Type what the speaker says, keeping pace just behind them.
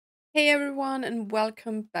Hey everyone, and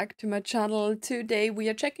welcome back to my channel. Today we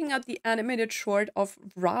are checking out the animated short of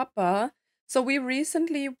Rappa. So we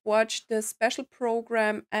recently watched the special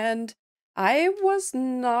program and I was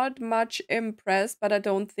not much impressed, but I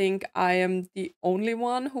don't think I am the only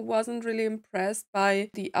one who wasn't really impressed by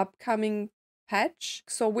the upcoming patch.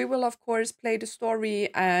 So we will of course play the story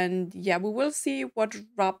and yeah, we will see what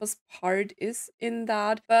Rappa's part is in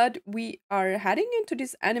that. But we are heading into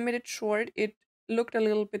this animated short. It looked a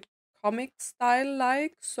little bit comic style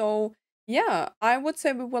like. So yeah, I would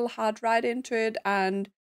say we will head right into it and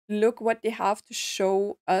look what they have to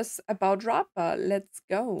show us about Rappa. Let's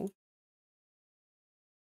go.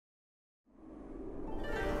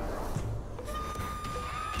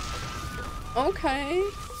 Okay.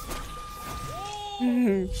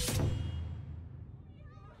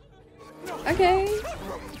 Okay.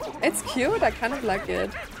 It's cute. I kind of like it.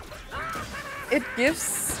 It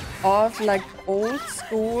gives off like old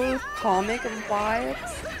school comic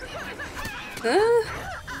vibes.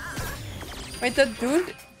 Wait, the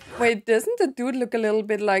dude. Wait, doesn't the dude look a little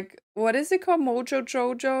bit like what is it called? Mojo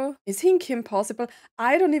Jojo? Is he in Kim Possible?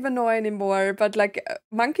 I don't even know anymore. But like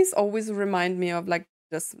monkeys always remind me of like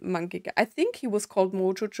this monkey guy. I think he was called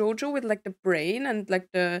Mojo Jojo with like the brain and like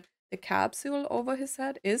the capsule over his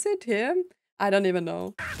head. Is it him? I don't even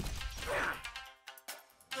know.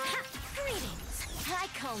 Greetings! I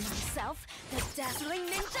call myself the Dazzling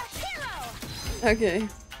Ninja Hero! Okay.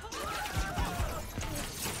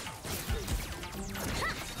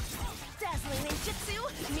 Dazzling Ninjutsu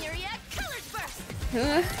Myriad Colors Burst!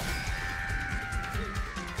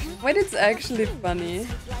 Wait, it's actually funny.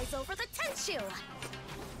 Flies over the Tenshu!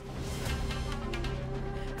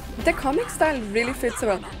 The comic style really fits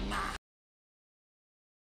well.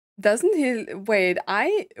 Doesn't he? Wait,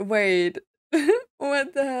 wait.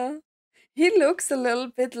 What the hell? He looks a little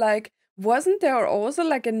bit like. Wasn't there also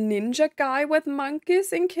like a ninja guy with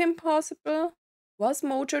monkeys in Kim Possible? Was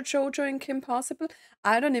Mojo Jojo in Kim Possible?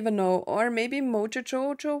 I don't even know. Or maybe Mojo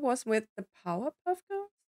Jojo was with the Powerpuff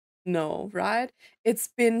Girls? No, right? It's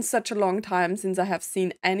been such a long time since I have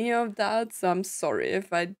seen any of that, so I'm sorry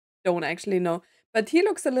if I don't actually know. But he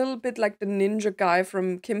looks a little bit like the ninja guy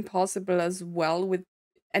from Kim Possible as well with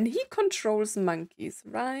and he controls monkeys,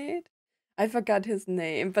 right? I forgot his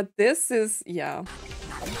name, but this is yeah.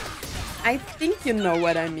 I think you know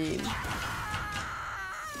what I mean.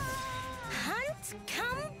 Hunt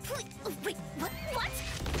complete. Oh, wait, what?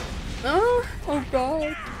 Oh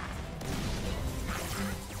god.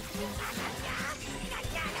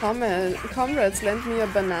 Comrades, lend me a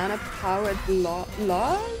banana-powered log?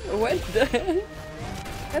 What the hell?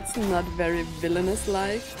 That's not very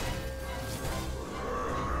villainous-like.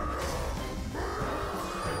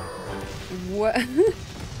 What?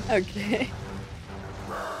 Okay.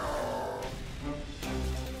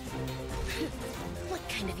 What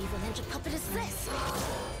kind of evil ninja puppet is this?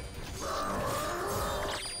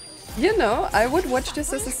 You know, I would watch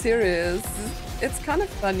this as a series. It's kind of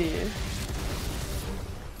funny.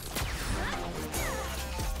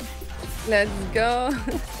 Let's go.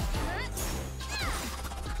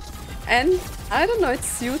 And I don't know, it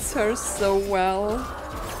suits her so well.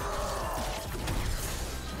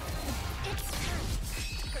 It's time.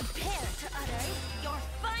 Prepare to utter your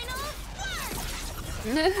final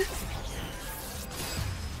word!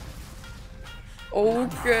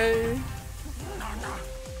 Okay.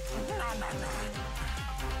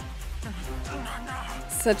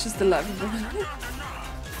 Such is the love.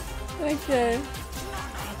 Okay.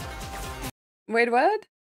 Wait, what?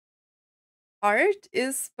 Art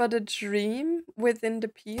is but a dream within the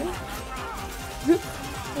peel?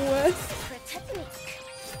 What? Secret technique.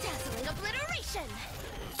 Dazzling obliteration.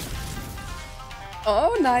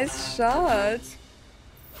 Oh, nice shot.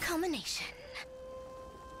 Combination.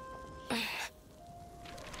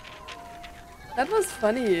 That was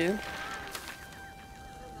funny.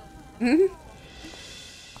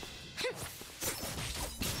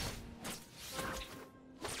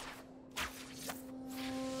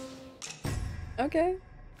 Okay.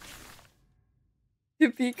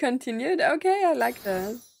 To be continued? Okay, I like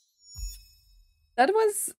that. That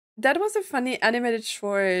was a funny animated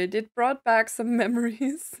short. It brought back some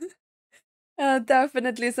memories.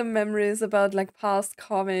 Definitely some memories about like past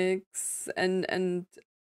comics and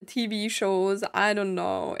TV shows. I don't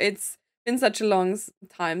know. It's been such a long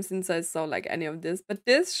time since I saw like any of this, but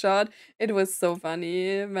this shot, it was so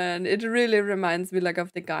funny, man. It really reminds me like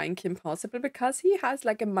of the guy in Kim Possible because he has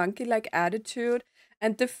like a monkey like attitude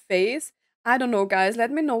and the face. I don't know, guys. Let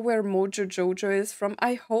me know where Mojo Jojo is from.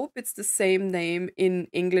 I hope it's the same name in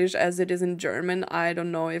English as it is in German. I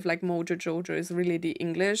don't know if like Mojo Jojo is really the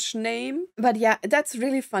English name. But yeah, that's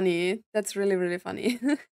really funny. That's really, really funny.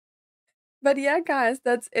 But yeah, guys,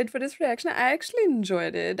 that's it for this reaction. I actually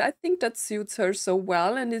enjoyed it. I think that suits her so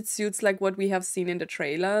well, and it suits like what we have seen in the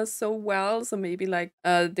trailer so well. So maybe like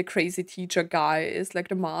the crazy teacher guy is like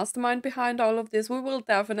the mastermind behind all of this. We will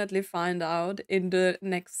definitely find out in the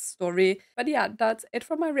next story. But yeah, that's it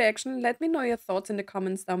for my reaction. Let me know your thoughts in the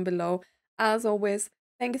comments down below. As always,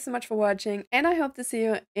 thank you so much for watching, and I hope to see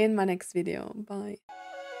you in my next video. Bye.